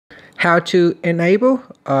how to enable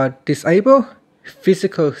or disable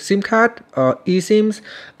physical SIM card or eSIMs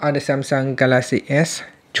on the Samsung Galaxy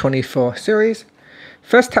S24 series.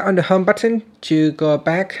 First, tap on the home button to go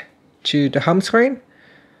back to the home screen.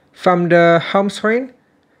 From the home screen,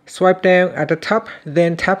 swipe down at the top,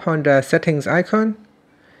 then tap on the settings icon.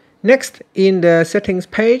 Next, in the settings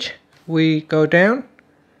page, we go down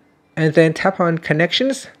and then tap on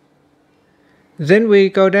connections. Then we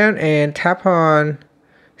go down and tap on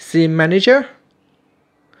SIM manager.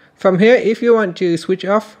 From here, if you want to switch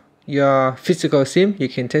off your physical SIM, you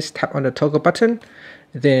can just tap on the toggle button,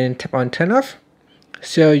 then tap on turn off.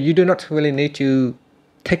 So you do not really need to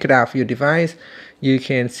take it out of your device. You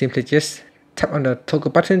can simply just tap on the toggle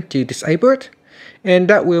button to disable it, and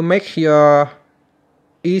that will make your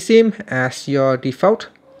eSIM as your default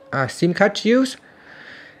SIM card to use.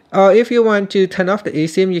 Or if you want to turn off the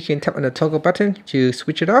eSIM, you can tap on the toggle button to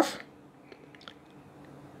switch it off.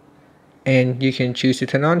 And you can choose to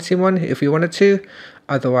turn on SIM 1 if you wanted to.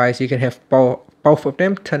 Otherwise, you can have both of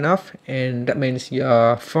them turn off, and that means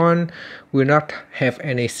your phone will not have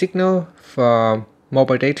any signal for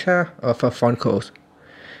mobile data or for phone calls.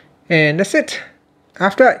 And that's it.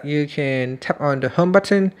 After that, you can tap on the home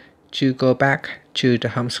button to go back to the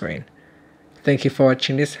home screen. Thank you for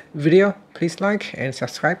watching this video. Please like and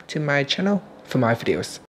subscribe to my channel for more videos.